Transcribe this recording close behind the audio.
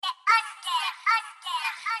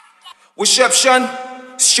What's up, Shun?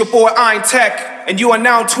 It's your boy Iron Tech, and you are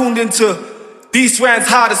now tuned into B-Strand's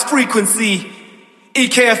hottest frequency,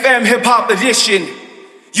 EKFM Hip Hop Edition.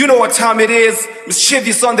 You know what time it is,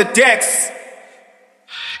 Mischievous on the decks.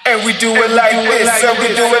 And we do it like this, and we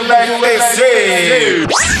do it like this, hey.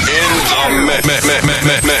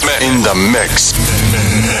 In the mix.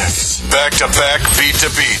 Back to back, beat to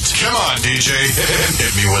beat. Come on, DJ.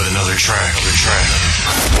 Hit me with another track.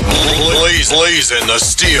 Blaze in the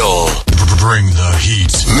steel. Bring the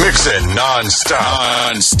heat. Mix it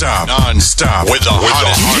non-stop. With the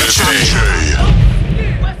hottest DJ.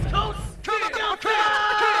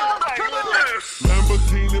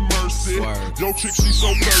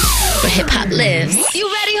 Where hip hop lives.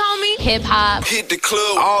 You ready, homie? Hip hop. Hit the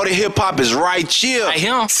club. All the hip hop is right here. Right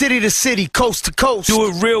here. City to city, coast to coast. Do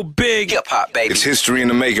it real big. Hip hop, baby. It's history in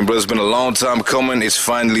the making, bro. It's been a long time coming. It's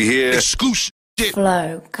finally here. Exclusive.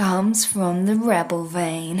 Flow comes from the rebel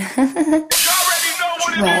vein.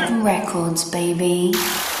 Red Records, baby.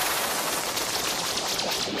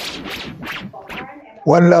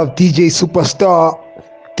 One love, DJ Superstar,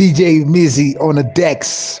 DJ Mizzy on the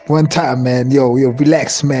decks. One time, man. Yo,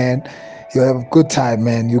 relax, man. Yo, have a good time,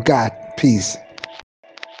 man. You got peace.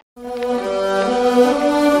 Come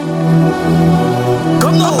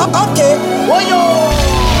on. Okay. Woyo.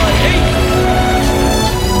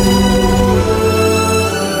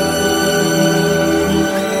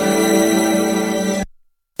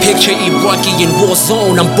 Picture Iraqi in war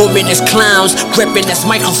zone. I'm booming as clowns, gripping as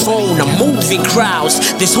microphone. I'm moving crowds.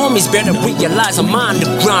 These homies better realize I'm on the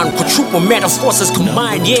ground. Quadruple metaphors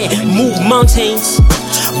combined, yeah. Move mountains.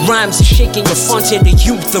 Rhymes shaking your front in the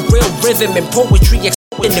youth. The real rhythm and poetry in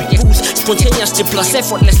the booth. Spontaneously plus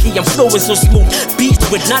effortlessly. I'm flowing so smooth.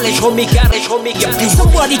 Beats with knowledge, homie, garage, homie, please.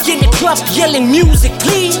 Somebody in the club yelling music,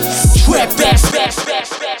 please. Trap bass.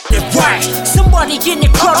 Right. Somebody in the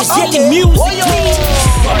crowd is yelling music, please.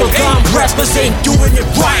 Bubblegum rappers ain't doing it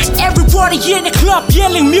right. Everybody in the club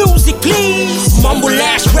yelling music, please. Mumble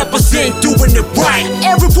ass rappers ain't doing it right.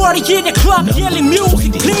 Everybody in the club yelling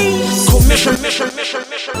music, please. Commission,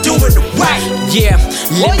 doing it right. Yeah,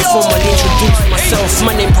 let me formally introduce myself.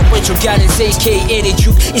 My name Parental Guidance, aka the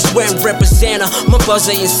Duke. It's where I'm representing. My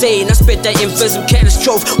buzzer insane. I spit that invisible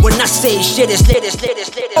catastrophe when I say shit is lit.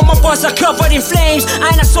 All my bars are covered in flames.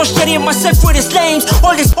 I ain't associating myself with his lames.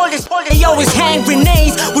 All this, they always hang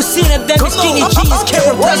grenades. We're seeing them skinny jeans,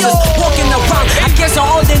 carrying presents, walking around. I guess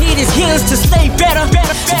all they need is heels to slay better.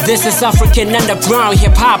 This is African underground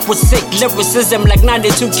hip hop with sick lyricism like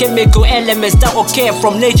 92 chemical elements that all came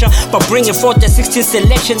from nature, but bringing forth the 16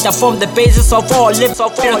 selection that form the basis of all lives.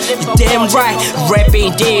 You're damn right, rap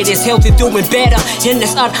ain't dead, it's healthy, doing better. In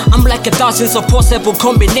this art, I'm like a thousands of possible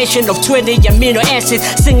combination of 20 amino acids,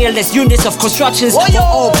 singleless units of constructions for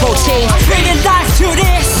all protein. Bringing life to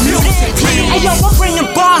this music, please. Hey yo, I'm bringing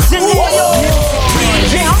bars in this.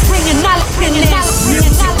 Yeah, I'm bringing knowledge in this.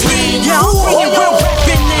 Yeah, I'm bringing real rap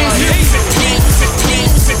in this.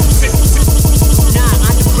 Nah,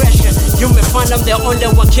 under pressure. You may find I'm the only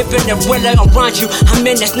one keeping it well around you. I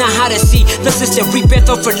mean, that's not how to see. This is the rebirth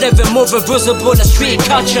of a living, more visible than street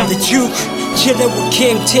culture. The Duke, chilling with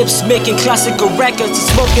King Tips, making classical records,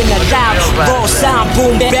 smoking a loud, raw sound,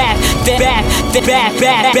 boom, bad,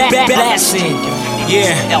 blasting.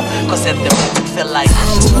 Yeah, cause at the moment feel like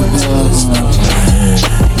I'm gonna lose my mind.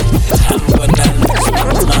 I'm gonna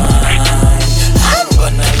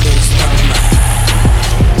lose my mind.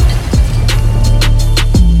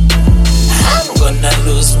 I'm gonna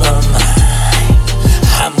lose my mind.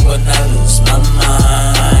 I'm gonna lose my mind. I'm gonna lose my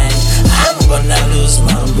mind. I'm gonna lose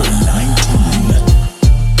my mind.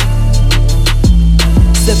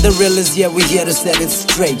 Said the real is yeah, we here to set it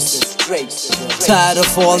straight. Tired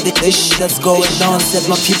of all this shit that's going on. Said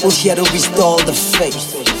my people here to restore the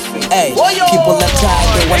faith. Hey, people are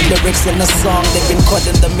tired, they want lyrics in a song. They've been caught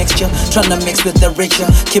in the mixture, trying to mix with the richer.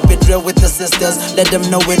 Keep it real with the sisters, let them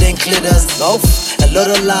know it ain't glitters. Oh, a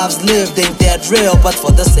lot of lives lived ain't that real, but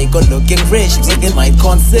for the sake of looking rich, niggas might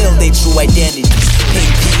conceal their true identities.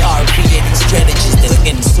 APR creating strategies that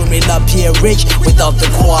can soon will appear rich without the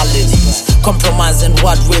qualities. Compromising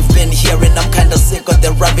what we've been hearing. I'm kinda sick of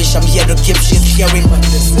the rubbish, I'm here to keep shit hearing. But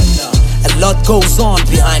listen up, a lot goes on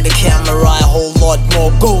behind the camera. A whole lot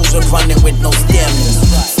more goes when running with no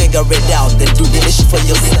stamina. Figure it out, then do this for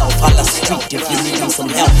yourself. Holla street if you need some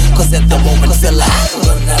help, cause at the moment feel like I'm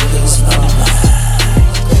gonna lose my mind.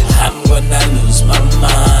 I'm gonna lose my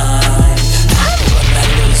mind. I'm gonna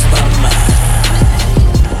lose my mind.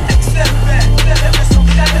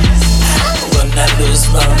 I'm gonna lose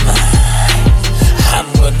my mind. I'm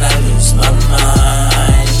gonna lose my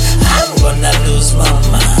mind. I'm gonna lose my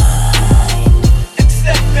mind.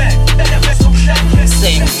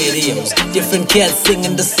 different cats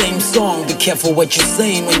singing the same song. Be careful what you're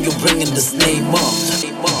saying when you're bringing this name up.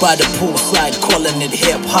 By the poolside calling it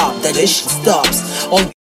hip-hop, that shit stops. All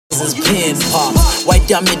is pin pop. Why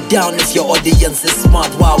dumb it down if your audience is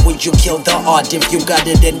smart? Why would you kill the art if you got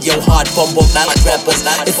it in your heart? Bumble mad rappers,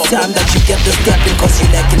 it's time that you get this stepping, cause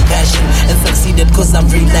you lacking passion. And succeeded cause I'm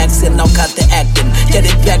relaxing, now got the acting. Get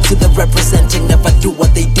it back to the representing, never do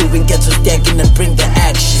what they do and get to stacking and bring the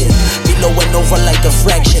action. Below and over like a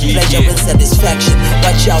fraction, pleasure and satisfaction.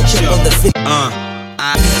 Watch out, check on the fit.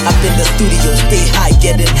 Up in the studio, stay high,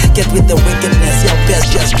 get with the wickedness. Your best,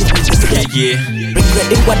 just give me this step.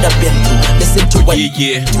 Regretting what I've been through, listen to what you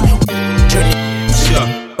do. Journey,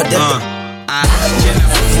 but then I cannot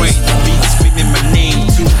refrain, the beat screaming my name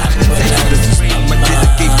too. Take to the stream, I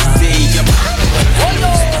dedicate the day. I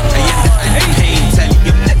am the pain, tell you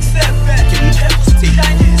can take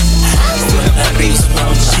my race,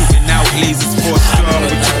 I'm shooting out lasers for a star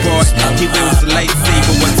with your boy. He wields a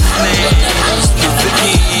lightsaber, what's his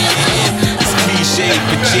name? It's cliche,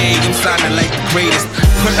 but Jay, I'm sounding like the greatest.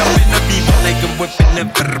 Pull up in the beaver like I'm whipping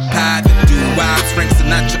up for a pie. The do-wild, Frank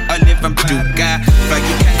Sinatra, Olive, I'm do-guy. If I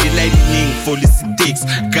get candy lightning, Hulisani dicks.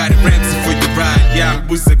 Got it Ramsey for your ride, yeah, I'm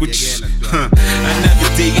with another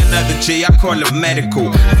day, another J, I call it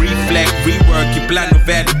medical. Reflect, rework, you blind no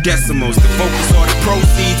value decimals. The focus on the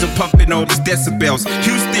proceeds and pumping all these decibels.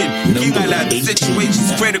 Houston, you got out, the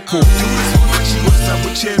situation's critical. Do this for my she was up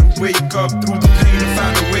with chair to wake up through the pain and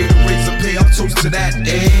find a way to raise a pay. I'm toast to that,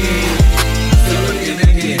 still looking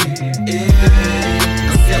again,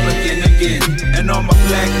 I'm still looking again. And all my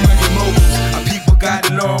black money moguls, our people got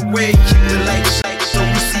a long way. Keep the light shine so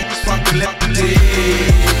we see the fucking left day.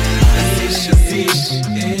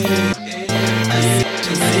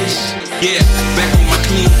 Yeah, back on my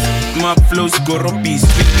clean, my flows gorobi,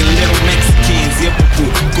 speaking little Mexicans, yeah,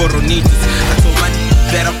 coronitas. I told my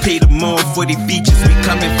that I paid them more for the features. We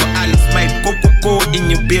coming for Alice, my go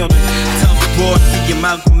in your building. Tough board, we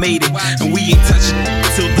amalgamated, and we ain't touching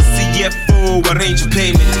till the CFO arrange a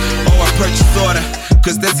payment or a purchase order.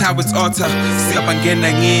 Cause that's how it's oughta. Siya pang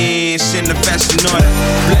ginangin, in the fashion order.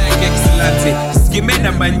 Black excellence,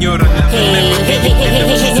 skimena manyora.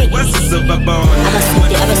 What's the silver bone? One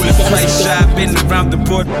fool is twice shy, been around the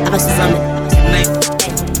board.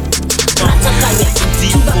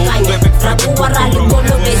 Tubakanya, Rabuwarali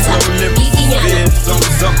Kolobesa, Iginyana,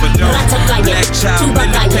 Ratakanya,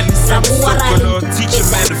 Tubakanya, Rabuwarali, teacher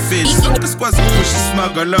manifest. So this was a pushy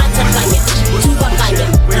smuggler. Ratakanya, Tubakanya,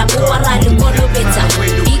 Rabuwarali Kolobesa,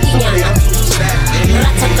 Iginyana,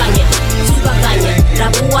 Ratakanya, Tubakanya,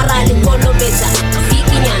 Rabuwarali Kolobesa,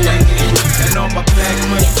 Iginyana, and all my black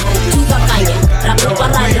money. Tubakanya,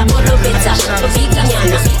 Rabuwarali Kolobesa,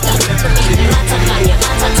 Iginyana, Ratakanya,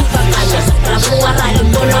 Tubakanya, Rabuwarali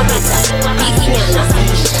Kolobesa, Iginyana.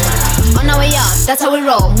 On our way up, that's how we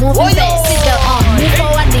roll. Moving fast, sit down on. Move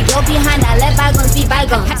forward, we go behind. I let bygones be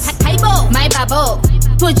bygones. Hypo, my babo.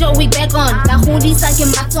 Put your week back on. The hoodies I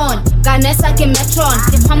can back on. Ganes I can metron.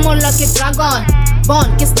 If I'm more lucky, dragon.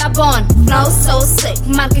 Born, get stubborn. Flow so sick.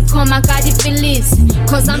 Market call my Mokgoadi Phillies.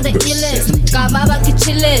 Cause I'm the illest. Gababa ki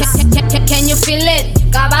chillest. Can you feel it?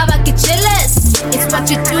 Gababa ki chillest. It's what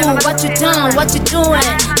you do, what you done, what you doing.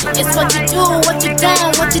 It's what you do, what you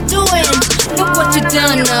done, what you doing. Look what you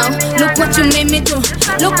done now. Look what you made me do.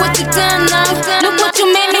 Look what you done now. Look what you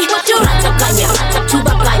made me do. Ratakanya,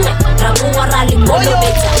 Tubakanya, Rabuwarali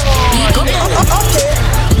Kolobesa, Iginyana.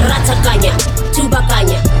 Ratakanya,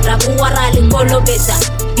 Tubakanya, Rabuwarali Kolobesa,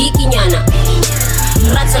 Iginyana.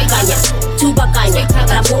 Ratakanya, Tubakanya,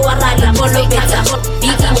 Rabuwarali Kolobesa,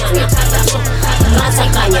 Iginyana.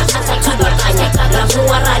 Ratakanya, Tubakanya,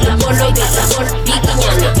 Rabuwarali Kolobesa,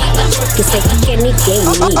 Iginyana. Cause like any game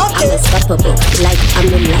me, I'm unstoppable. Like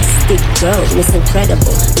I'm elastic girl, it's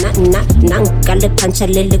incredible. Nang pancha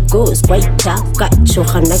lele goes right up. Got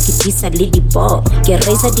chohana ki pisa lady ball. Ke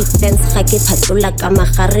raise a defense ga ke phatlola ka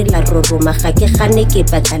magare la roroma ga ke gane ke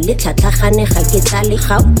batla le tlhatlhagane ga ke tlale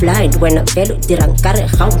ga blind when a velo dirang kare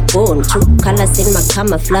ga bone. True colors in my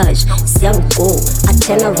camouflage. Young go, I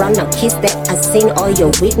turn around now kiss that. I seen all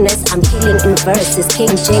your weakness. I'm killing in verses.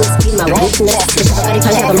 King James be my witness. Everybody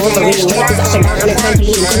punch up a more reading. Up and down on a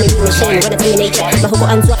trampoline, come in machine, what a terminator. Mahugo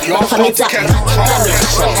anzwa, mahukameta.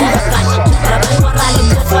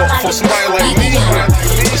 For somebody like me,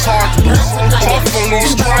 it's hard to talk on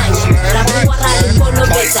these tracks, man.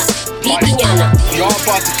 Y'all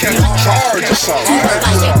about to catch a charge or something, right?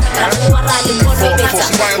 For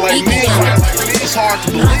somebody like me, it's hard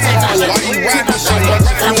to believe. Why you rapping so much?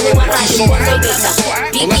 You so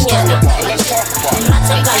active. Let's talk about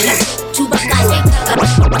it.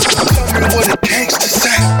 Tell me what a gangster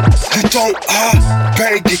say. You don't bang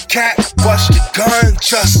bang your cat, bust your gun,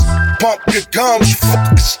 just bump your gums, you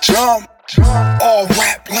fuckers jump. All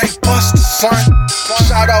rap like Busta, son.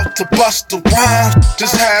 Shout out to Busta Rhymes.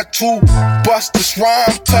 Just had to bust this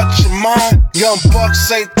rhyme, touch your mind. Young bucks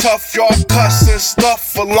ain't tough, y'all cussin'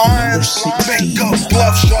 stuff for lines. Make up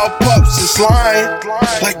bluffs, y'all pups is lying.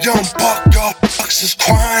 Like young buck, y'all bucks is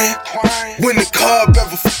crying. When the cub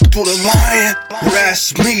ever fucked with a lion,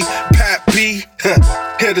 that's me, Pat B.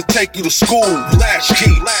 Here to take you to school,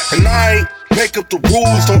 latchkey. And I ain't make up the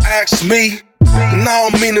rules, don't ask me. And I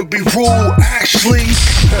don't mean to be rude, actually.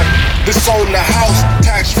 This on the house,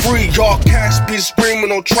 tax free. Y'all cats be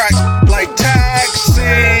screaming on tracks like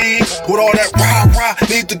taxi. With all that rah-rah,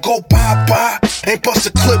 need to go bye-bye. Ain't bust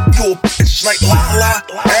a clip, you a bitch like La-La.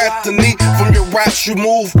 Anthony, from your raps,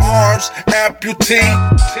 remove arms, amputee.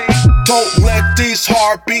 Don't let these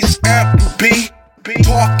heartbeats amputee.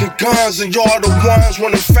 Talking guns and y'all the ones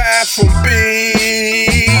running fast from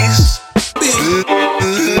bees.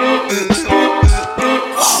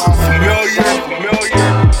 Familiar.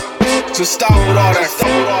 Just stop with all that.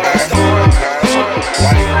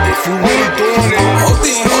 Like, if you really doing it,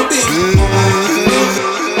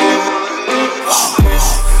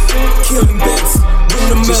 killing bits.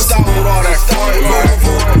 Just stop with all that fun, man.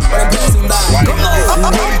 Like, if you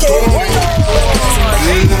really doing it,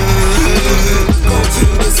 familiar.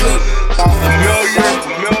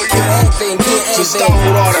 Just stop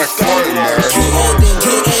with all that fun, man.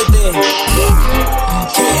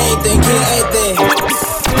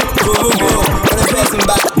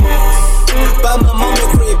 By my mama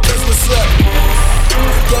crib, bitch, what's up?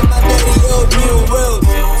 Get my daddy old new rules.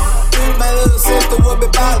 My little sister will be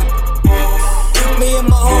ballin'. Me and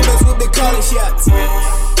my homies will be calling shots.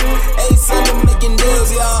 Hey, Sunday making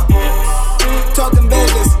deals, y'all. Talking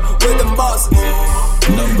business with them bosses. Hey,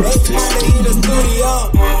 Friday in the studio.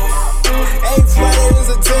 Hey, Friday is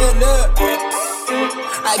a turn up.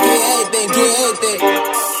 I get anything.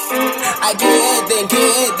 I get anything.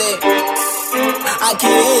 I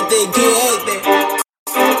get anything.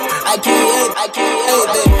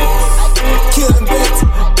 Killing bits,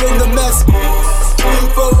 bring the mess.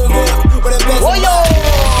 Full of work, when I'm passing by.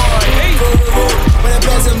 When I'm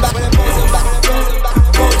passing by.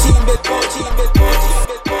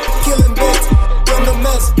 Killing bits, bring the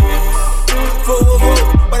mess. Full of work,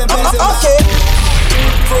 when I'm passing by.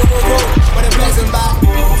 Full of work, when I'm passing by.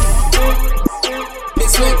 Big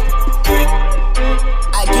swing.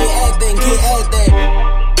 I get anything.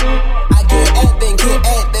 I get anything.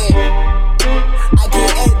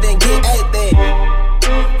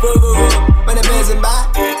 When I'm passing by.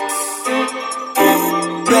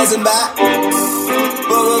 Passing by.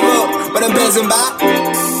 When I'm passing by.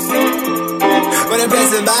 When I'm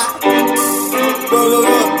passing by.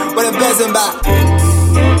 When I'm passing by.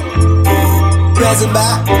 Passing by.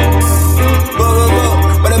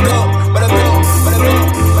 When I'm passing by. When I'm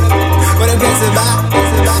passing by.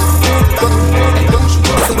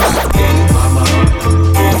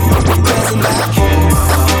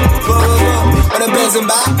 When I'm passing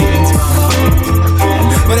by.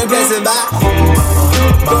 When I'm passing by.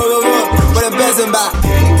 When I'm passing by.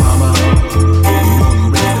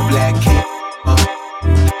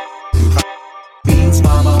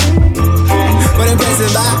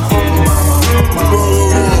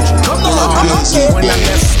 When I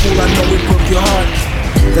left school, I know it broke your heart.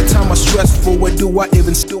 The time was stressful, where do I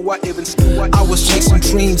even still? I was chasing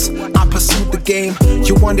dreams, I pursued the game.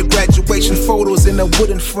 You wanted graduation photos in a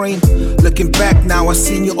wooden frame. Looking back now, I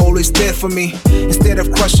seen you always there for me. Instead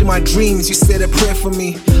of crushing my dreams, you said a prayer for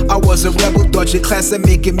me. I was a rebel, dodging class and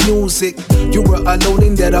making music. You were alone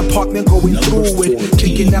in that apartment going through it,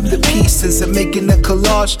 picking up the pieces and making a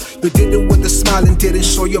collage. You did it with a smile and didn't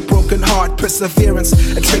show your broken heart. Perseverance,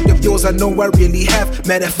 a trait of yours I know I really have.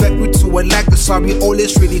 Matter of fact, we two are like the sorry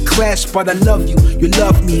always really clash. But I love you, you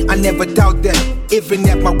love me, I never doubt that. Even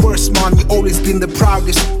at my worst, mom, you always been the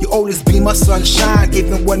proudest. You always be my sunshine,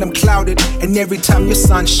 even when I'm clouded. And every time your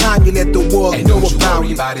sun shine, you let the world know about it. Don't you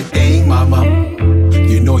worry about a thing, mama.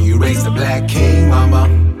 You know you raised a black king, mama.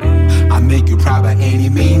 I make you proud by any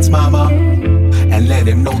means, mama. And let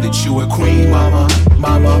him know that you a queen, mama.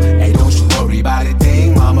 Hey, don't you worry about a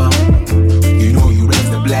thing, mama. You know you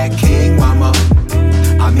raised a black king, mama.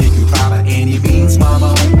 I make you proud by any means,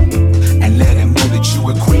 mama. And let him know that you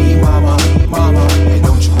a queen, mama. Hey,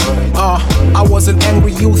 don't you worry. I was an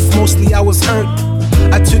angry youth, mostly I was hurt.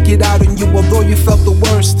 I took it out on you, although you felt the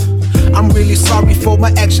worst. I'm really sorry for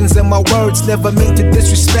my actions and my words. Never meant to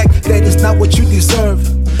disrespect, that is not what you deserve.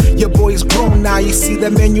 Your boy's grown now, you see the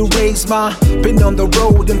man you raised, ma. Been on the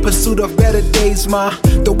road in pursuit of better days, ma.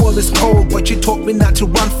 The world is cold, but you taught me not to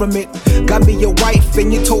run from it. Got me your wife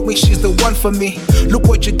and you told me she's the one for me. Look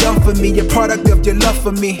what you done for me, you're product of your love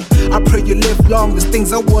for me. I pray you live long, there's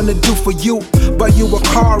things I wanna do for you. Buy you a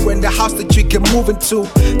car and the house that you can move into.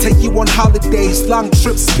 Take you on holidays, long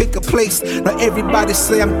trips, pick a place. Now everybody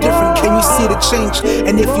say I'm different, can you see the change?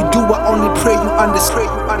 And if you do, I only pray you understand.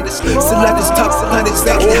 So life is tough, so not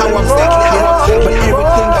exactly how I'm here. But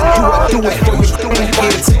everything I do it for you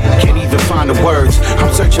kids. Can't even find the words,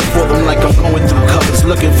 I'm searching for them like I'm going through covers,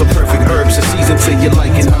 looking for perfect herbs. A season till you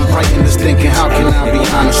like it, I'm writing this thinking, how can I be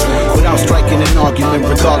honest? Without striking an argument,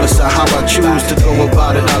 regardless of how I choose to go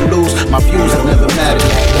about it, I lose. My views have never mattered.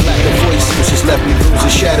 The lack of voice just left me bruised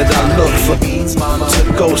and shattered. I look for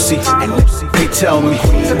to go see, and they tell me,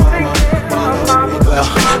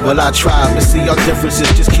 well, I try, but see our differences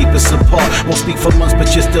just keep us apart. Won't speak for months,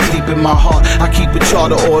 but you're still deep in my heart. I keep a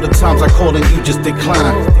chart of all the times I call and you just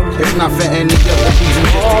decline. If not for any other reason,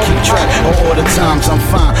 just to keep track of all the times I'm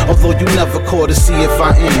fine. Although you never call to see if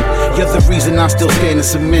I am. You're the reason I still stand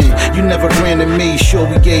as a man. You never ran at me, sure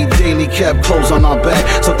we gave daily, kept clothes on our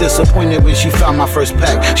back. So disappointed when she found my first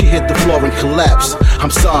pack. She hit the floor and collapsed.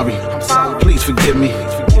 I'm sorry, please forgive me,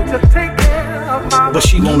 but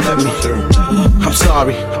she won't let me. I'm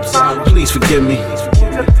sorry, please forgive me,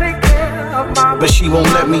 but she won't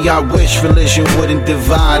let me. I wish religion wouldn't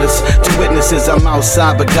divide us. Two witnesses, I'm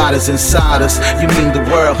outside, but God is inside us. You mean the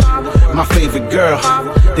world, my favorite girl.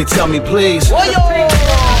 They tell me please,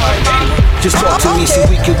 just talk to me, see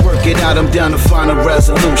we can work it out. I'm down to find a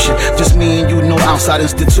resolution. Just me and you, no outside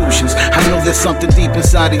institutions. I know there's something deep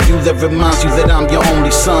inside of you that reminds you that I'm your only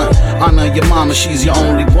son. Honor your mama, she's your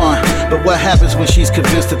only one. But what happens when she's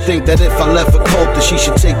convinced to think that if I left her cold, that she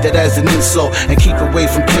should take that as an insult and keep away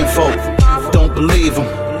from kinfolk? Don't believe them,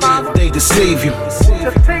 they deceive you.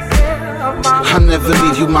 I never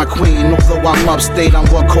leave you, my queen. Although I'm upstate, I'm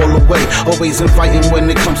one call away. Always inviting when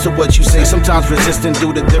it comes to what you say. Sometimes resisting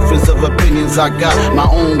due to difference of opinions. I got my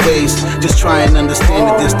own ways. Just try and understand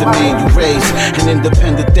that this the man you raised. An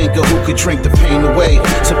independent thinker who could drink the pain away.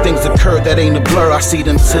 Some things occur that ain't a blur, I see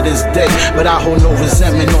them to this day. But I hold no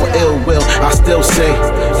resentment or ill will. I still say,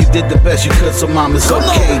 you did the best you could, so mom, it's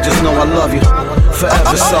okay. Just know I love you,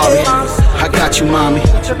 forever sorry. I got you, mommy.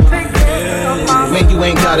 Man, you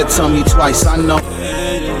ain't gotta tell me twice, I know.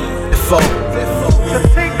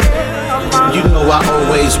 You know I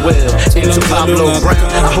always will. Into Pablo Brown,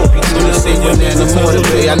 I hope you do the same when in the morning,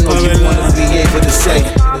 babe. I know you wanna be able to say,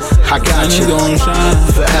 I got you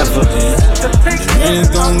forever.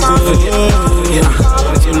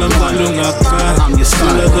 I'm your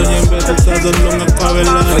son.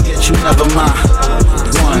 Forget you, never mind.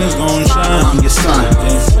 I'm your son.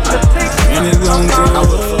 I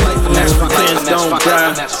look for life and that's fine. Don't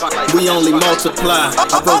cry, we only multiply.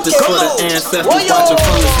 I wrote this for the ancestors watching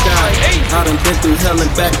from the sky. I done been through hell and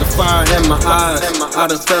back to fire in my eyes. I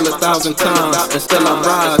done fell 1,000 times and still I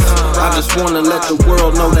rise. I just wanna let the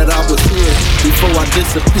world know that I was here. Before I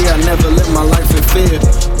disappear, I never live my life in fear.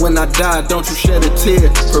 When I die, don't you shed a tear.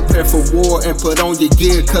 Prepare for war and put on your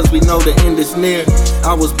gear, cause we know the end is near.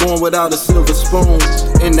 I was born without a silver spoon.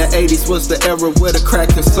 In the 80s was the era where the crack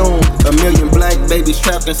consumed. 1 million black babies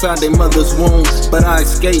trapped inside their mother's womb. But I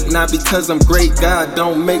escaped, not because I'm great, God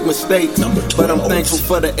don't make mistakes. But I'm thankful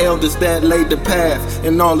for the elders that laid the path,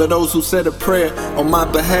 and all of those who said a prayer on my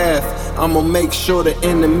behalf. I'ma make sure the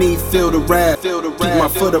enemy feel the wrath. Keep my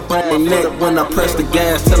foot up on my neck when I press the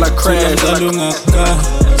gas till I crash.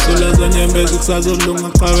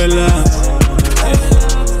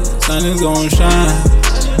 Sun is gon' shine,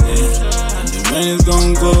 the rain is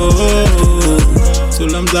gon' go.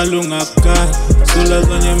 Sulam zalungaka, sula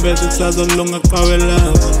zonyembezi kusazolunga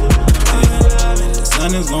qawela. The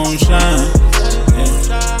sun is gon' shine,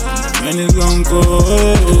 the rain is gon' go.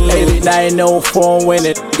 8904 when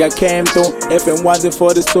it came through. If it wasn't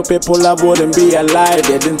for the two people, I wouldn't be alive.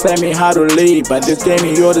 They didn't tell me how to live, but this gave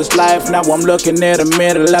me all this life. Now I'm looking at the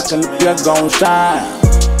mirror like a nigga gon' shine,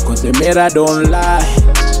 cause the mirror don't lie.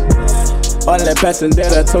 Only person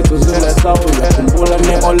that I talk to is that soul. Kumbula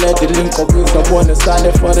me all let the link up with the one Sunday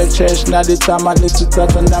for the church. Now the time I let you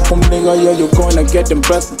touch and now come nigga, yo, you gonna get them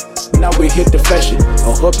blessings. Now we hit the fashion.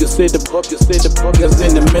 I hope you see the progress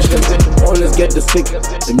in the mission. Always get the sick.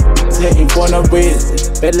 Them hating for no reason.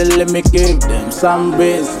 Better let me give them some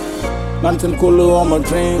reason. Mountain Kulu on my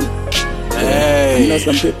dream. Hey, you know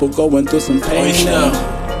some people going through some pain now.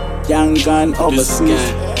 Young gun overseas.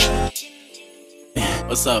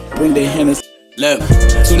 What's up? Bring the Hennessy. Look,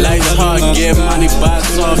 life's hard, get money, buy a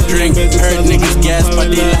soft drink. Heard niggas gas, but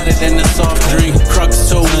they lighter than a soft drink. Crux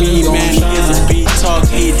told me, man, here's a beat, talk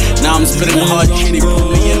heat. Now I'm spitting hard shit, put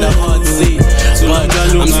me in the hard seat. But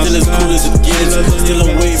I'm still as cool as it gets. Still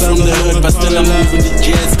away from the hood, but still I'm moving the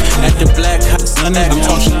jets. At the black house, I'm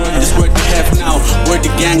talking word, this word to have now. Word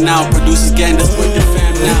to gang now, producers gang, that's word to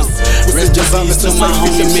fam now. Rest in peace to my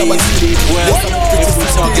homie, may he sleep well. If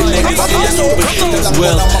we're talking legacy, I know what shit as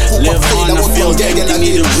well. Live on the field, they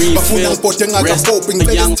need a refill. Rest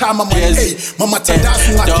the young jazz.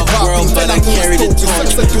 Dark world, but I carry the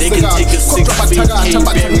torch. They can take a 6 feet, can't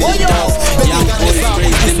bury the dog. Young boys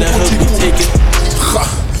raised in the hood, we take it.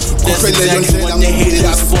 That's exactly what they hated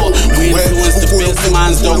us for. We influence the best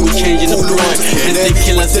minds, though we changing the broad. And they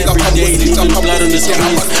kill us every day, leaving blood on the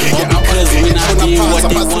streets. All because we not being what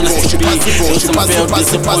they want us to be. Though some failed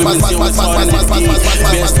disappointments, yo, it's hard in the deed.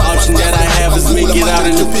 Best option that I have is make it out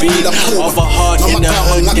in the beat. Of a heart in the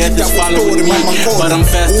hood, death is following me. But I'm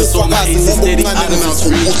faster, so my ace is steady out of the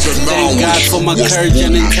street. Thank God for my courage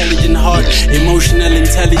and intelligent heart. Emotional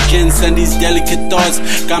intelligence and these delicate thoughts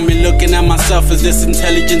got me looking at myself as this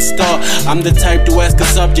intelligent star. I'm the type to ask a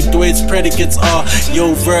subject the way its predicates are.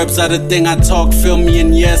 Yo, verbs are the thing I talk, feel me,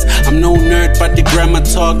 and yes, I'm no nerd, but the grammar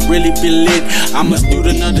talk really be lit. I'm a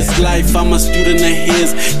student of this life, I'm a student of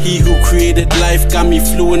his. He who created life got me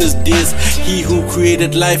fluent as this. He who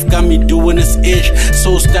created life got me doing this ish.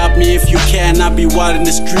 So stop me if you can, I'll be wild in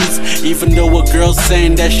the streets. Even though a girl's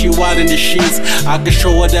saying that she wild in the sheets, I can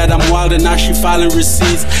show her that I'm wild and now she filing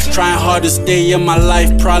receipts. Trying hard to stay in my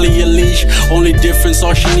life, probably a leash. Only difference,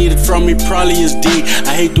 all she needed from me probably is D.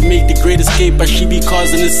 I hate to make the great escape, but she be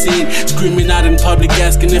causing a scene. Screaming out in public,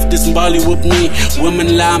 asking if this Mbali with me.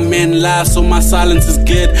 Women lie, men lie, so my silence is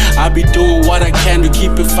good. I be doing what I can to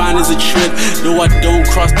keep it fine as it should. Though I don't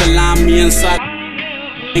cross the line, me inside.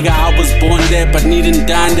 Nigga, I was born there, but needn't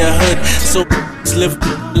die in the hood. So live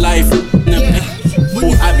life in the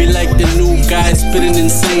I be like the new guy, spitting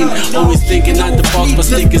insane. Always thinking out the box, but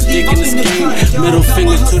stick his dick in this game. Middle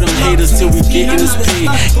finger to them haters till we get in this pay.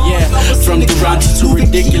 Yeah, from the raunchy to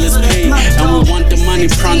ridiculous pay. And we want the money,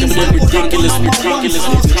 prompt them with ridiculous.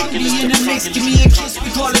 Give me a kiss, we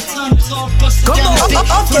call it tongue talk. Bust it down thick.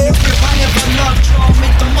 From the grip, I never love draw.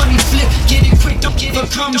 Make the money flip, get it quick, don't give a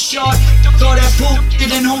cum shot. Throw that bullshit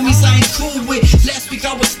and homies I ain't cool with. Last week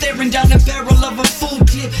I was staring down the barrel of a full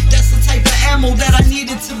clip. That's the type of ammo that I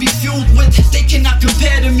needed to be fueled with. They cannot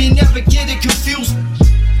compare to me, never get it confused.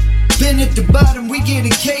 Been at the bottom, we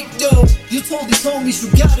getting cake though. You told these homies you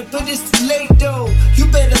got it, but it's too late though. You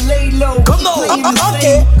better lay low. Come on,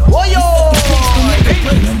 okay.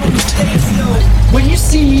 When you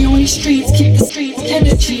see me on these streets, keep the streets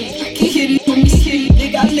energy. Can hit it when we hit it, they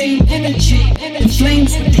got lame energy. The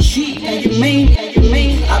flames with the heat, now you main,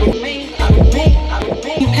 I don't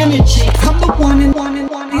energy. I'm the one and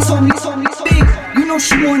these homies big. You know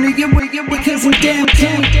she wanna get with cause I'm damn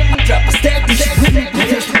king. Drop a stack and shit with me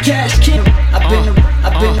because the cash king.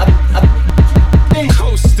 I've been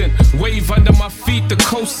coasting, wave under my feet, the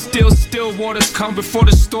coast still waters come before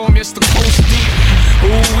the storm, yes the coast deep.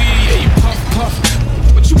 Ooh wee, yeah, puff,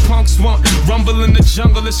 what you punks want? Rumble in the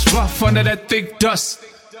jungle, it's rough under that thick dust.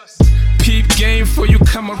 Peep game before you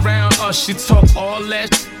come around us. You talk all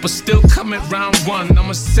that, but still coming round one.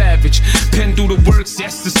 I'm a savage, pen do the works,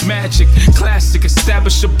 yes, this magic. Classic,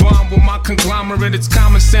 establish a bond with my conglomerate. It's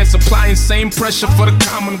common sense, applying same pressure for the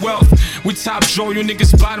commonwealth. We top draw, you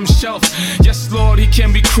niggas bottom shelf. Yes, Lord, he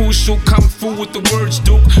can be crucial. Kung fu with the words,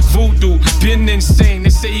 Duke. Voodoo, been insane,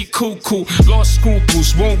 they say he cuckoo. Lost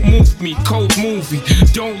scruples, won't move me. Cold movie,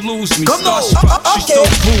 don't lose me. Starstruck, she's so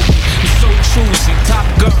groovy. It's so choosy, Top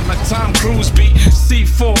Gun like Tom Cruise beat.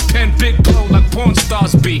 C4 pen big blow like porn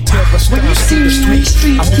stars beat. When you see me on the streets,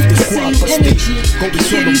 keep the same energy. Go be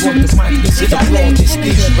sure to walk the mic, this is a broadest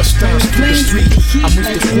thing. Terror to the street, I'm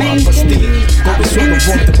with the squad but still. Go be sure to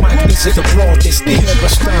walk the mic, this is a broadest thing.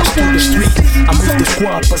 Terror to the street, I'm with the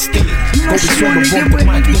squad but still. Go be sure to walk the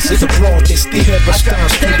mic, this is a broadest thing. Terror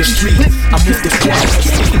to the street, I'm with the squad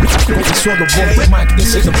but still. Go be sure to walk the mic,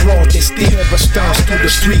 this is a broadest thing. Terror to the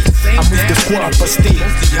street, I'm with the squad but still.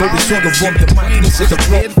 Go be sure to walk the mic, this is a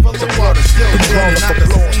broadest thing. Roll up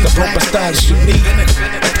applause, the proper style you need.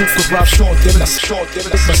 Tu que rap short, de la short,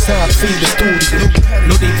 passar fin de studio.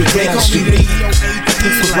 No devi reagire you need. Tu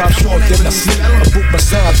que rap short, de la book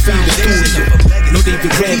passar fin de studio. No devi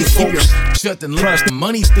ready folks. Shut and rush the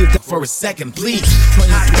money still for a second, please.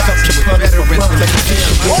 Playing through up to the veterans like a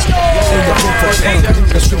vision.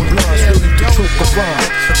 That's your blondes willing to choke a rhyme.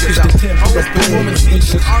 It's the temple of the woman's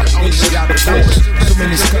nations. So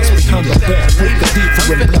many scuds behind the back. Break the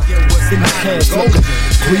different block. In my hands, look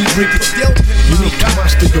green ribbon.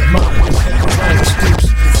 to your mouth. I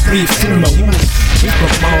breathe through my wounds. With my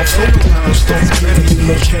mouth open, don't give me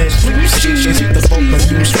no chance to hit the bump and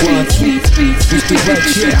use 1, 2. With the right,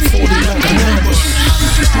 yeah, 40 like a number.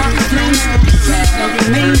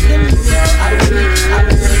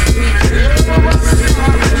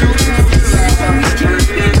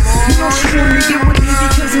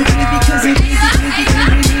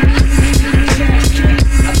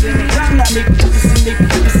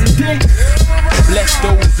 Bless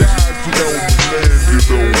those eyes who don't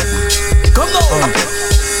believe. Come on!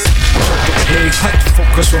 Play hot,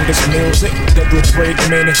 focus on this music that will break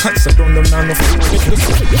many hearts. I don't know none of you.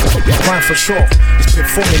 Rhyme for sure. It's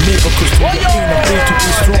performing neighbor, cause to your inner way to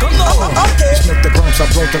be strong. It's not the rhymes I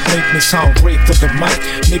wrote that make me sound great to the mic.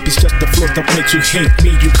 Maybe it's just the flow that makes you hate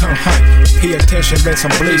me, you can't hide. Pay attention when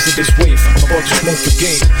I'm blazing this wave. I'm about to smoke the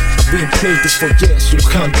game. I've been playing this for years, you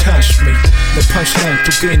can't touch me. No punchline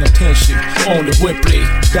to gain attention, only wordplay.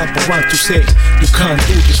 Got the right to say, you can't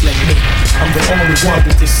do this like me. I'm the only one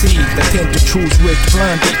with the seed that tend to choose where to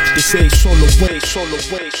blind it. They say solo way, solo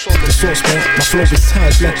way, solo. The source man, my flow is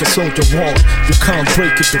tight like a soldier wall. You can't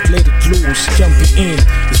break it, but let it loose. Jumping in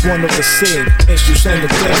is one of the same as you sang the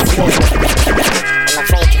death one. I'm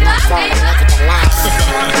afraid to not fall and make it alive.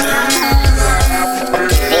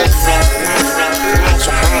 Big friend, my friend, not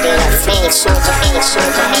your body afraid. Soldier, soldier,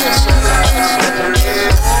 soldier.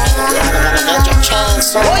 You're gonna get your chain,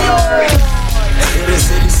 soldier.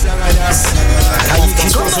 How you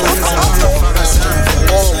keep those words on the fucker son?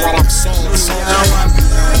 What I'm saying,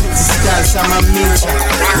 Style sama mita.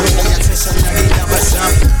 Ngiyathesha ngidaba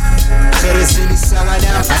zami. Kresini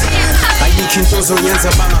sakada. Ayikho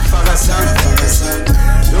yenza bangafaka sana.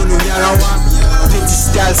 Lolu nyaka wami. Pithi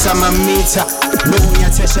style sama mita.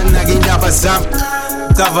 Ngiyathesha ngidaba zami.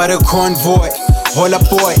 Cover the convoy. Hold up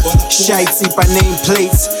boy, shites by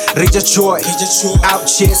nameplates, Rija Joy, out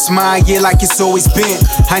here smile, yeah, like it's always been.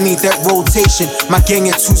 I need that rotation, my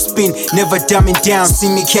gang at 2 spin, never dumbing down.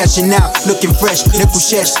 See me cashing out, looking fresh, nickel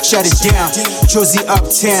shash, shut it down. Josie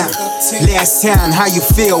uptown, last town, how you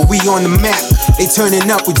feel? We on the map, they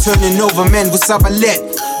turning up, we turning over, man. What's up, ballet?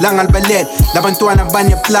 Langal ballet, labantwana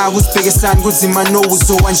banyapla, who's biggest son, who's in my nose,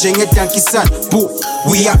 so I'm a donkey son. Boo,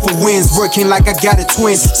 we out for wins, working like I got a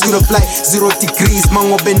twin. School of flight, 0 degrees,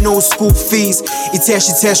 mangobe no school fees.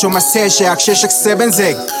 Itesha maseshe, aksheshe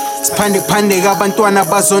kusebenzeka. Sphande phande abantwana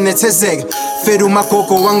bazonethezeka. Fedu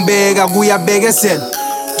makoko wangibeka kuyabekezela.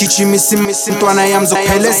 Gijimisa intwana yami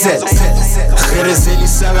zophelezela. Kreseli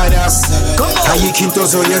sakada. Ayikho into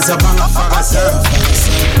zoyenza bangafaka sana.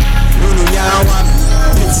 Lolu nyaka wami.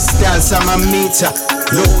 Pithi style sama mita.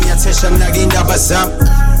 Lo ngiyathesha ngindaba zami.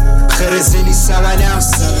 Kreseli sakada.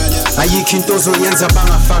 Ayikho into zoyenza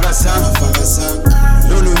bangafaka sana.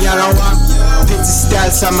 Lolu nyaka wami. Pithi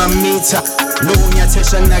style sama mita. Lo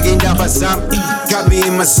ngiyathesha ngindaba zami. Got me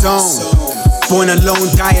in my zone. Born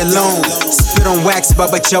alone, die alone. Spit on wax,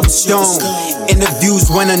 Baba Joe Stone. Interviews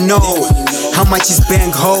wanna know how much his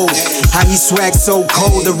bank hold. How he swag so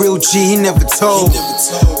cold, the real G he never told.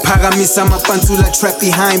 Pagamisa mapantula trap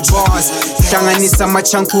behind bars. Hlanganisa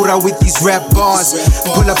machankura with these rap bars.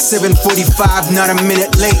 Pull up 7:45, not a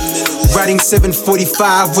minute late. Riding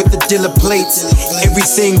 7:45 with the dealer plates.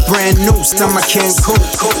 Everything brand new, summer can't cope.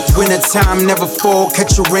 Winter time never fall,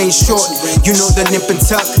 catch your rain short. You know the nip and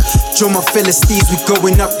tuck. Joma Philistines, we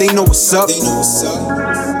going up, they know what's up.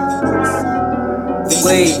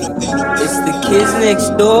 Wait, it's the kids next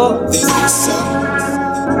door?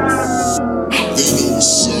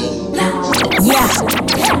 Yeah,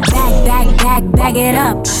 bag it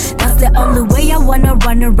up. That's the only way I wanna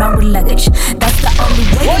run around with luggage. That's the only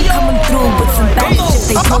way I'm coming through with some baggage. If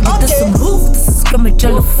they told you this a move, this is scrimmage,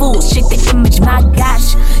 you're a fool. Shake the image, my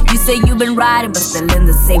gosh. You say you've been riding, but still in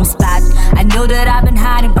the same spot. I know that I've been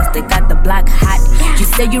hiding, but still got the block hot. You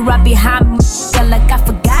say you're right behind me, feel like I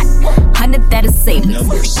forgot. 100 that is savings,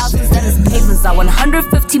 thousands that is pavements. I want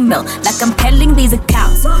 150 mil, like I'm peddling these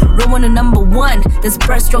accounts. Roll on the #1, this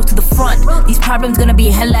breaststroke to the front. These problems gonna be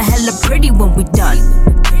hella pretty when we done.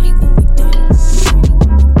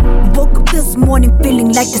 Woke up this morning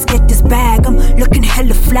feeling like let's get this bag. I'm looking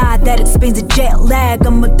hella fly, that explains the jet lag.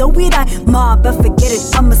 I'ma throw it out, mob, but forget it.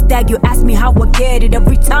 I'ma stag you, ask me how I get it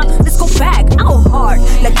every time. Let's go back, I go hard,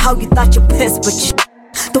 like how you thought you pissed, but you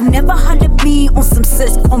don't never holler at me on some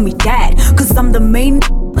sis, call me dad. Cause I'm the main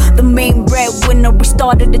breadwinner. We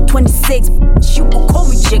started at 26, you can call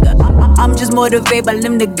me jigger. I'm just motivated by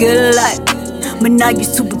living the good life. But now you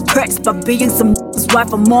super pressed by being some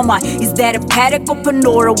wife or mama. Is that a Paddock or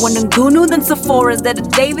Panora? One in Gunu, then Sephora. Is that a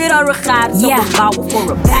David or a Khad? So yeah.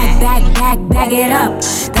 For a bag it up.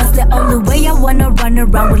 That's the only way I wanna run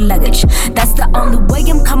around with luggage. That's the only way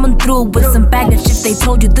I'm coming through with some baggage. If they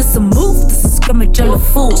told you this a move, this is scrimmage, you're a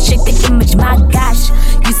fool. Shake the image, my gosh.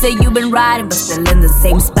 You say you've been riding, but still in the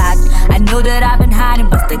same spot. I know that I've been hiding,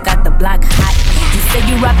 but still got the block hot. You say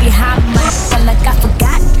you right behind me, but like I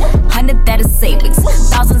forgot. 100 that is savings,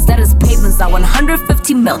 thousands that is payments. I want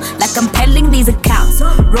 150 mil, like I'm peddling these accounts.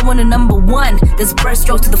 Rolling to number one, this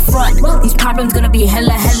breaststroke to the front. These problems gonna be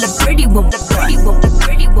hella pretty when the pretty woman, the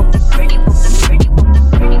pretty woman, the pretty woman, the pretty woman, the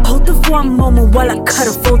pretty woman. Hold the for a moment while I cut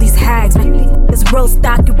off all these hags. It's real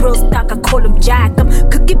stock, you real stock, I call them Jack. I'm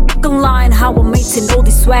cooking line, how I maintain all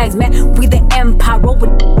these swags, man. We the empire, roll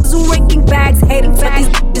with who ranking bags, hating facts.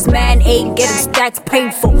 This man ain't getting stacks,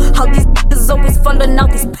 painful. How these niggas always falling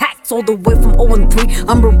out these packs all the way from 0-3.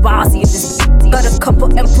 I'm Ravasi and this got a couple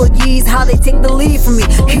employees, how they take the lead from me.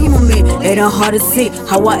 Humor me, it ain't hard to see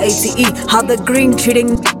how I ATE, how the green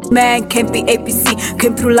treating man can't be APC.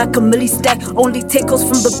 Came through like a milli stack, only take calls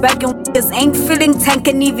from the back and just ain't feeling tank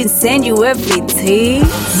and even send you every tea.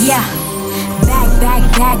 Yeah. Bag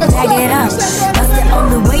it up. That's the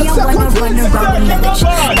only way I wanna run around with luggage.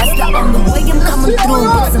 That's the only way I'm coming through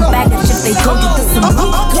with some baggage. If they told you this a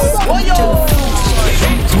move,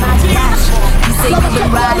 my gosh. You say you've been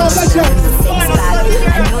riding, but you're in the same spot.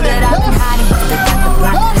 I know that I've been hiding, but still got the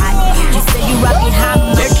block hot. You say you right behind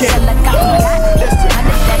me, but feel like I forgot.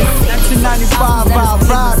 1995,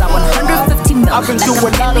 I 150 mil. I've been through a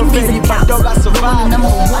lot already, but though I survived.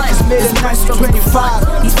 I just made it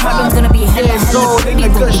 1925. These problems gonna be hella old, in a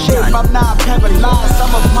good shape. I'm not paralyzed.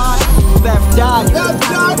 Some of mine have died.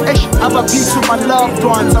 I'm a piece of my loved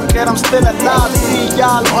ones. I'm glad I'm still alive. See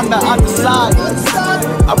y'all on the other side.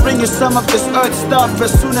 I bring you some of this earth stuff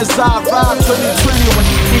as soon as I arrive. 2020 when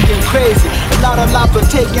you're thinking crazy. A lot of lives are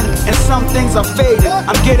taken and some things are faded.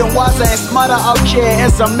 I'm getting wiser and smarter out here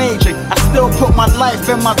as I'm aging. I still put my life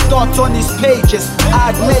and my thoughts on these pages.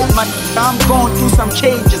 I admit I'm going through some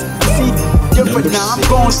changes. See, different now, I'm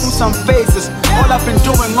going through some phases. All I've been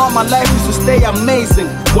doing all my life is to stay amazing.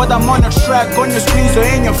 Whether I'm on a track, on your screens or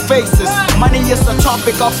in your faces. Money is a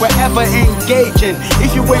topic of forever engaging.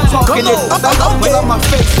 If you ain't talking it, that's on my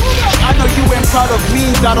face. I know you ain't proud of me,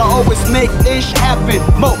 that I always make ish happen.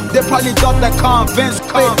 Mo, they probably thought that convinced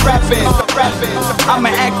quit rapping. I'm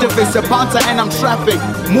an activist, a bouncer and I'm trapping.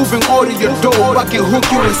 Moving all to your door, I can hook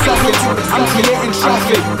you in seconds. I'm creating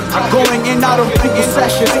traffic. I'm going in out of big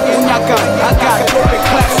sessions. And I got perfect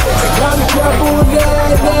classics.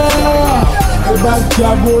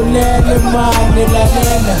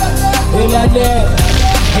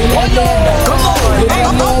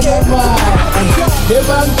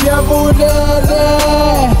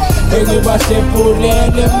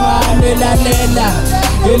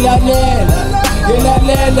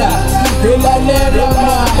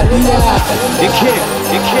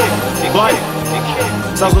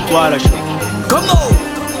 Come on!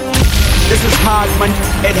 This is hard, man.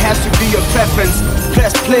 It has to be your preference.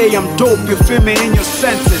 Press play, I'm dope. You feel me in your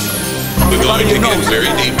senses. We're going to get very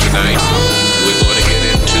deep tonight. We're going to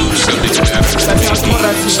get into something somewhat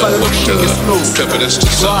trepidous to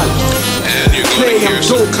some. And you're going to hear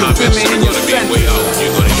some comments that are going to be way out.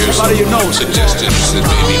 You're going to hear some suggestions that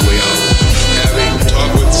may be way out. Having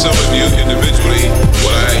talked with some of you individually,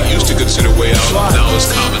 what I used to consider way out now is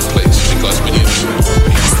commonplace because many of you.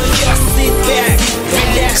 So just sit back,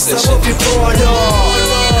 relax, I hope you're going on.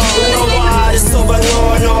 You know what, it's over,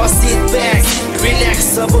 no, sit back,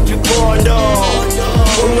 relax, I hope you're going on.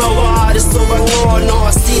 You know what, it's over,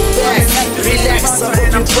 no, sit back, relax, I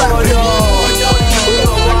hope you're going on. You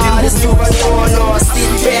know what, it's over, no,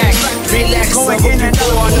 sit back, relax, I hope you're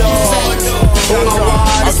going on. You know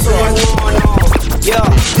what, it's over, no. Yeah,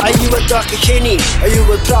 are you a Dr. Kenny? Are you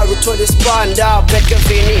a proud to respond out back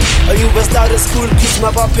of any? Are you a start of school? Please my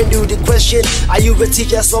up and do the question. Are you a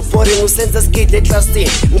teacher supporting who sends us gate the class in?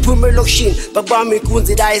 Mpume lokshin, babami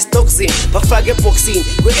kunzi da is toxin. Bafage boxing,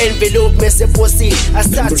 we envelope messe posin. I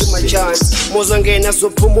start to my chance. Mozongena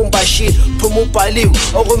so pumumbashi, pumupaliu,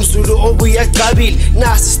 ogumzulu obuya gabil.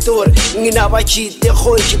 Nasi store, nginabachi, the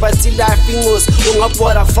hoji, but still laughing us.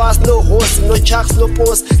 Ungapora fast, no horse, no chucks, no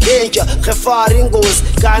post, danger, referring.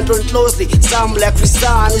 Control closely, some like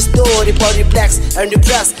Hulisani story about the blacks and the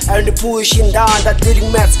press and the pushing down that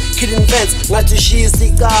leading mats, killing vents, not to she's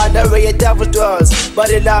the god, the way a devil does.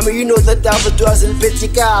 But me, you know the devil does in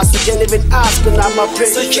petty cars, we can't even ask when I'm a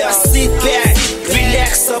prince. So just sit back,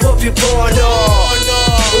 relax, I hope you're born on.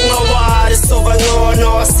 You know what, it's over,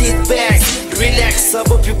 no, sit back, relax, relax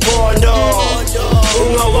abophipondo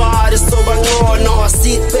ungawari soba ngono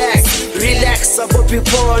sit back relax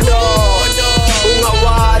abophipondo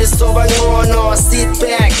ungawari soba ngono sit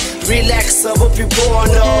back relax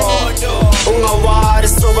abophipondo ungawari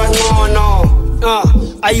soba ngono.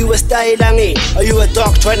 Are you a stylangin? Are you a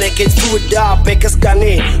dog trying to get food up, bakers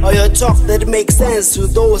gangin? Or you talk that makes sense to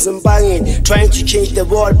those in banging, trying to change the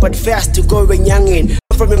world but fast to go when youngin?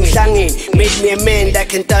 From Mxolisi, made me a man that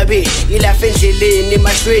can tabi. Ilaugh endleleni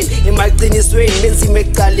emashweni, emaqinisweni menza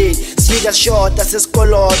imecaleni. Sifika short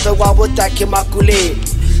asesikolotha kwabotakhe emakuleni.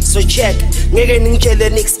 So check, ngeke ningitshele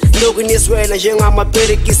nix nokuniswela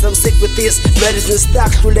njengamaperekisi. I'm sick with this medicine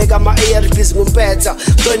stack hluleka ama-ARVs ngumpetha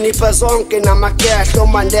hlonipha zonke namakehlo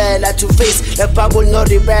Mandela to face like Pablo no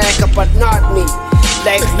Rebecca but not me.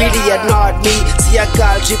 Like really or not me, see I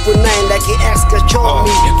call 999 like he asked to show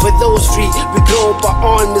me. For those free, we grow by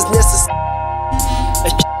on is necessary.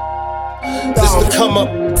 This is the come up.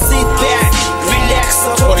 Sit back, relax,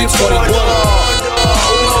 2021.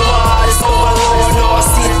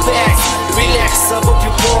 Sit back, relax, I hope you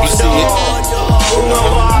born. You see it?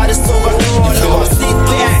 Sit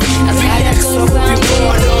back, relax, I hope you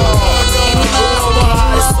born.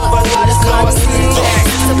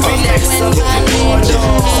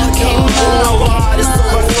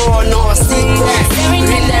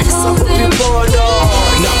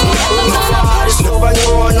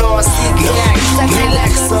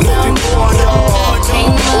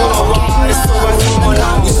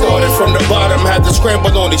 We started from the bottom, had to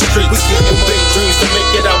scramble on these streets. Getting big dreams to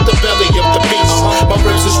make it out the belly of the beast. My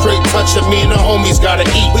ribs are straight touching, me and the homies gotta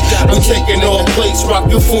eat. We taking all plates, rock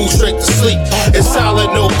your food straight to sleep. It's solid,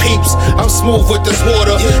 no peeps. I'm smooth with this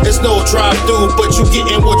water. It's no drive-through, but you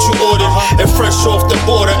getting what you ordered. And fresh off the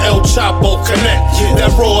border, El Chapo connect.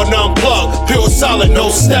 That raw and unplugged, pure solid, no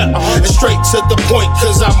step. And straight to the point,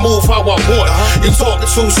 cause I move how I want. You talking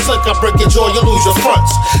too slick, I break your jaw, you lose your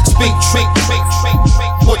fronts. Speak, treat,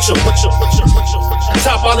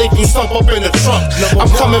 top, I'll leave you slump up in the trunk. I'm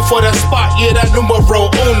coming for that spot, yeah, that numero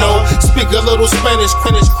uno. Speak a little Spanish,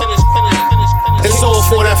 it's all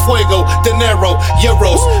for that fuego, dinero,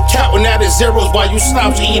 euros. Counting out his zeros while you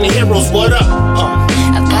slouch eating heroes. What up?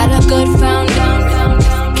 I've got a good foundation.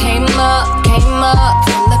 Came up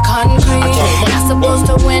from the concrete. Not supposed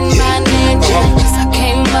to win my nature. I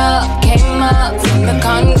came up from the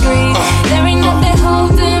concrete. There ain't nothing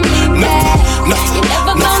holding me back. You're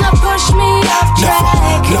never gonna push me off track.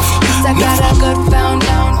 Cause I got a good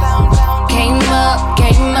foundation. Came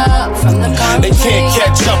up from the concrete. They can't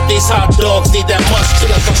catch up, these hot dogs need that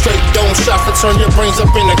mustard. Straight dome shots to turn your brains up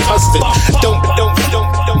into custard. Don't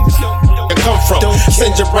come from.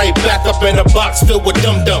 Send you right back up in a box filled with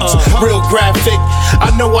dum-dums. Real graphic, I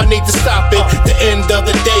know I need to stop it. The end of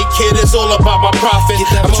the day, kid, it's all about my profit.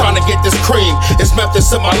 I'm trying to get this cream, it's methods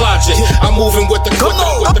in my logic. I'm moving with the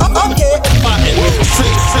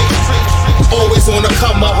always on the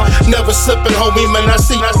come up, never slipping, homie, man, I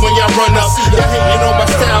see when y'all run up. Y'all hating on my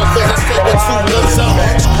style, cause I stay with two guns up.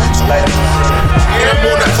 And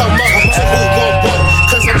I'm on the come up, so who gon' bump?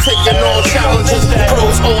 Cause I'm taking on challenges,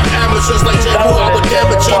 pros or amateurs, like Chealex, I would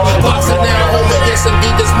damage you. Boxing now, homie, yes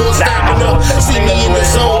indeed, there's more stamina. See me in the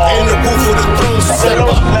zone, in the roof of the throne, so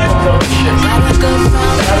step up. It's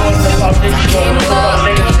gonna be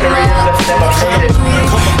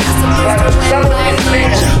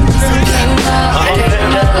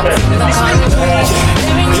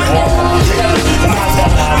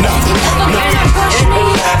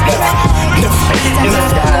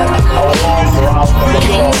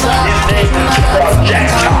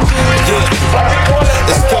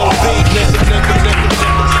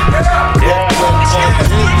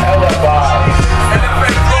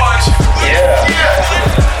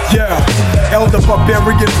Elder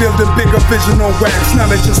barbarian building bigger vision on wax.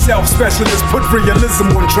 Knowledge yourself, specialist, put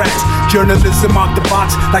realism on tracks. Journalism out the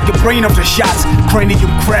box, like your brain off the shots.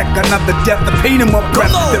 Cranium crack, another death, the pain him up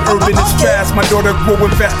breath. The urban is fast, my daughter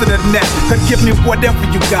growing faster than that. Could give me whatever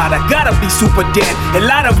you got, I gotta be super dead. A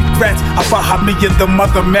lot of regrets about how me and the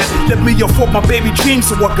mother met. Let me afford my baby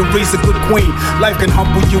dreams so I can raise a good queen. Life can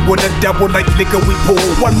humble you with a devil like liquor we pour.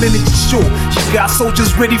 1 minute you sure, she got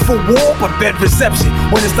soldiers ready for war, but bad reception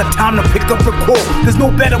when it's the time to pick up a call. There's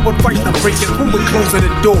no better advice than breaking through and closing the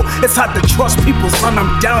door. It's hard to trust people, son,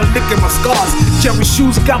 I'm down licking my scars. Jerry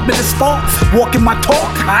shoes got me this far, walking my talk.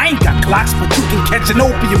 I ain't got clocks, but you can catch an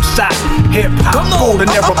opium shot. Hip hop, gold and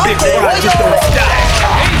never big ride, just don't stop.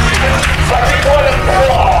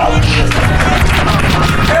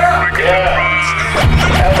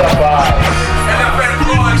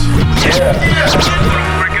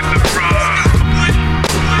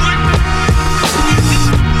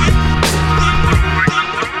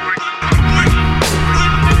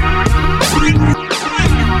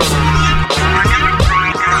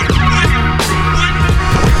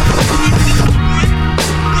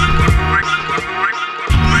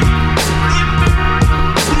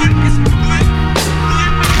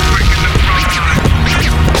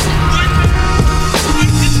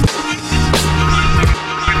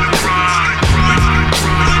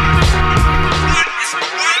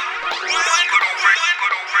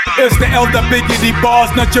 It's the elder biggity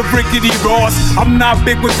bars, not your rickety Ross. I'm not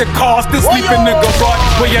big with the cars, this sleep in the garage.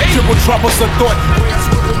 Where your triple troubles of thought.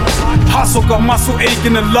 Hustle got muscle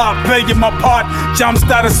aching a lot, playing my part.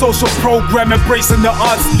 Jumpstart a social program, embracing the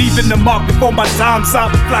odds, leaving them up before my time's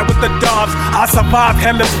up. Fly with the dogs, I survive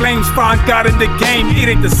hella flames, find God in the game.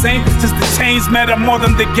 It ain't the same, since the chains matter more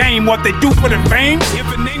than the game. What they do for the fame,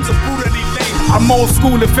 giving names are brutally lame. I'm old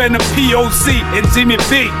school, offending POC and Jimmy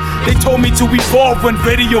B. They told me to evolve when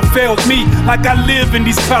video failed me. Like I live in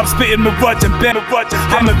these clubs, spitting my rudge and better.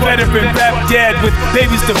 I'm a veteran rap dad with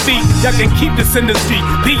babies to feed. Y'all can keep this in the street.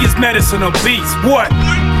 P is medicine or beats. What?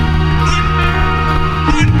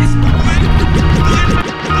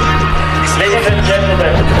 Ladies and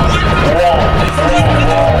gentlemen,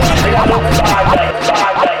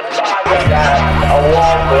 a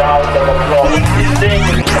warm round of applause. This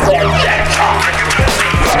is Projektah.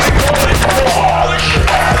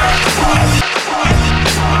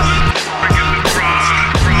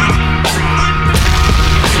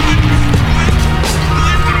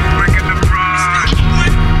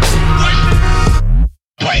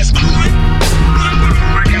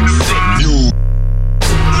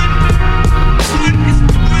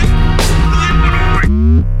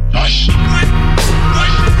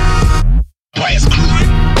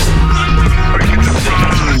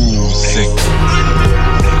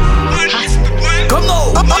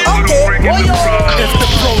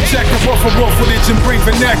 And bring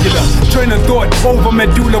vernacular, train of thought over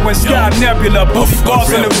medulla when sky nebula. Boof bars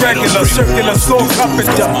on the regular, circular soul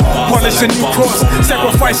carpenter. Polish a new cross,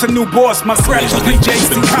 sacrifice a new boss. My scratch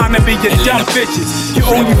PJ's economy, you dumb bitches. You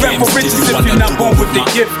only rap for riches if you're not born with the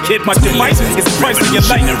gift, kid. My device is the price of your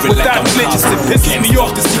life without glitches. It pisses me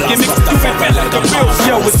off to see gimmicks. You feel like a real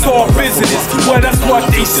yo, it's all business. Well, that's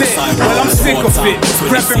what they said. Well, I'm sick of it.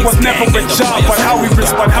 Rapping was never a job, but how we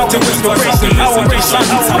respond, how to inspiration, how we race, how we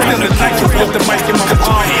the mic in my mind,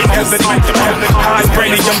 high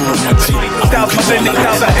radium. Thousands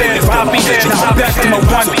ahead, I'll be there. Back to my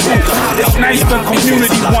one group. It's nice when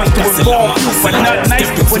community wants to involve you, but not nice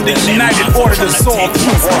when the united order to solve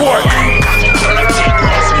you. Work.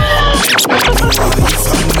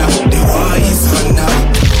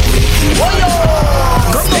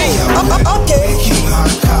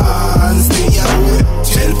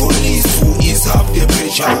 Tell police who is up the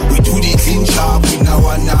pressure. We do the clean job, we now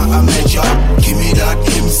want a measure. Give me that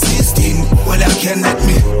M16, well I can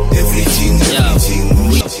admit everything.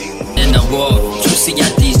 In the war, two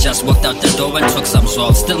CIDs just walked out the door and took some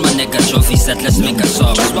swabs. Still my nigga Trophy said let's make a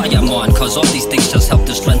song. That's why I'm on, cause all these things just help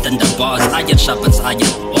to strengthen the bars. Iron sharpens iron,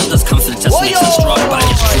 all this conflict just makes us strong. But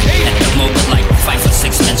it's true, at the moment like 5 or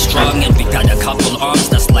 6 men strong. And we got a couple arms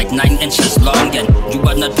that's like 9 inches long. And you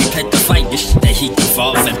are not prepared to fight this. The heat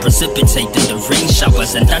evolve and precipitate in the rain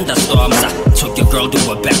showers and thunderstorms. I took your girl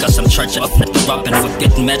to a back of some church up at the rock and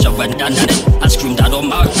forget measure when done it. I screamed out, oh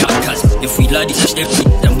my God, cause if we love each other,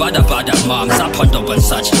 then what about our moms? I ponder on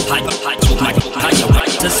such high to my higher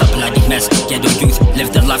right. This a bloody mess. Ghetto youth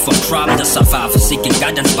live the life of crime. The survivor seeking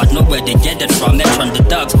guidance, but know where they get it from. They turn the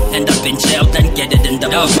dogs, end up in jail, then get it in the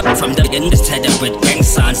dog. From the end, it's headed with gang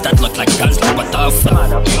signs that look like guns. Like what the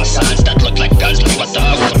fuck? Gang signs that look like guns. Like what the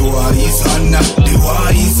fuck? The war is on now. The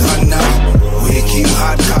war is on now. Waking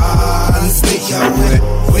hard can't stay away.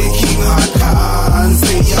 Waking hard can't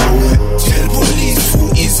stay away. Tell police who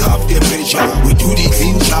is up the pressure. We do the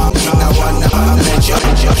clean job. Now I measure.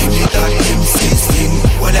 Give me that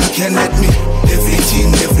M16. Well I can admit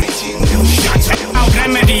everything. Our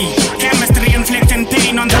remedy, chemistry inflicting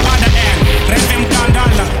pain on the other end. Rhythm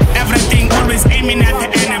 $10, everything always aiming at the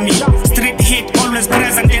enemy. Street hit always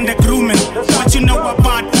present in the grooming. What you know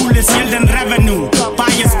about coolest yielding revenue.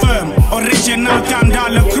 Bias firm, original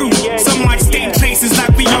 $10 crew. So much stain traces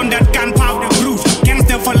like beyond that gunpowder roof.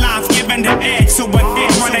 Gangster for life, given the edge. So what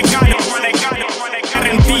is what I got it.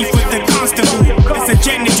 And beef with the constable. It's a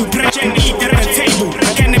journey to break and eat at the table.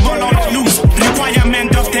 Cannibal on loose.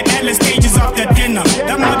 Requirement of the early stages of the dinner.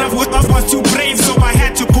 The mother was too brave, so I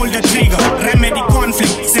had to pull the trigger. Remedy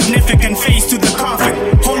conflict, significant phase to the coffin.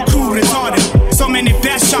 Whole crew retarded. So many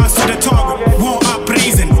best shots to the target. War up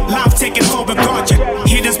brazen, life taken for the project.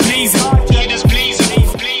 Hitters blazing.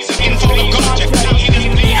 In for the project. The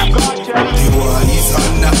war is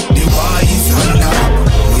on now. The war is on now.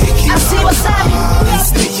 Waking hard can't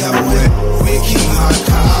stay away. Waking hard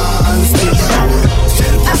can't stay away.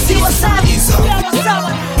 I see what's up. I see what's up.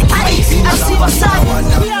 I see what's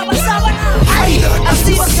up. I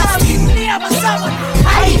see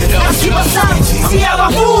what's up.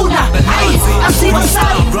 Siyawafuna. I see what's up. I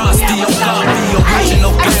see what's up. I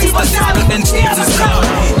see what's up. I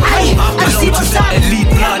see what's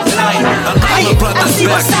up.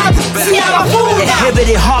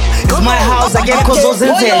 Heavy hop is my house again cause those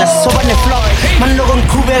inzela soba ne floor man loko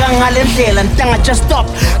ngiqhubeka ngale ndlela ntanga just stop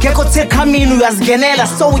kekho tsekhamini uyazigenela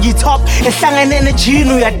so you top ehlangene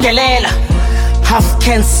nejini uyadelela half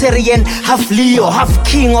Cancerian, half Leo, half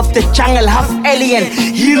king of the jungle, half alien.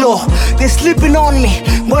 Hilo, they sleeping on me.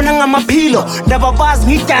 Bona ngama pillow. Never buzz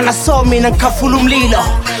ngitana saw me nang kafulum lilo.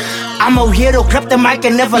 I'm a hero, grab the mic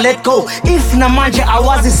and never let go. If Namanja I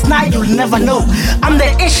was a snide, you'll never know. I'm the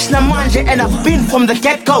ish Namanja and I've been from the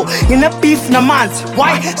get-go. In a beef Namant,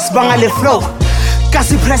 why? Spangale flow.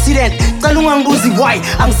 Kasi president, talungang buzi why?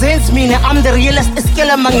 Ang Zens mean I'm the realest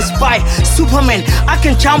escala mang spy. Superman, I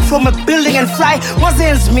can jump from a building and fly. What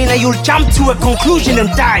Zens mean you'll jump to a conclusion and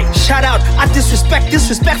die. Shout out, I disrespect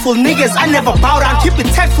disrespectful niggas. I never bow down. Keep it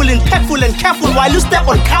tactful, impactful and careful while you step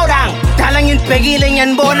on countdown. Dalang in pegiling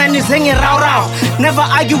and bona ni zengi rau rau. Never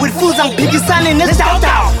argue with fools ang pigisan in this down.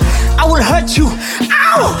 I will hurt you.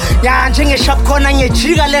 Ow! Ya njenge shop corner nye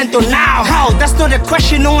jiga lento now. How? That's not a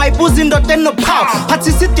question. No I buzi ndo no pow.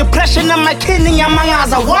 Participate depression and my king in your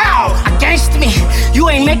mangaza. Wow! Against me, you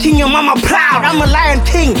ain't making your mama proud. I'm a lion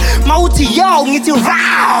king. Mauti yo, ngiti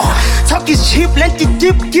row. Talk is cheap, let it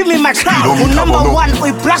deep. Give me my crown. Number one,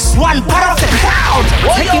 we plus one, part of the crowd.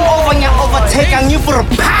 Taking over nya overtaking you for a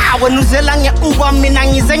power. Nuzelang ya uwa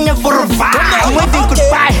minang izenya for a vibe. I'm waving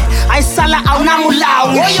goodbye. I sala au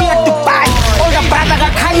namulao. Ngishia Dubai. Older brother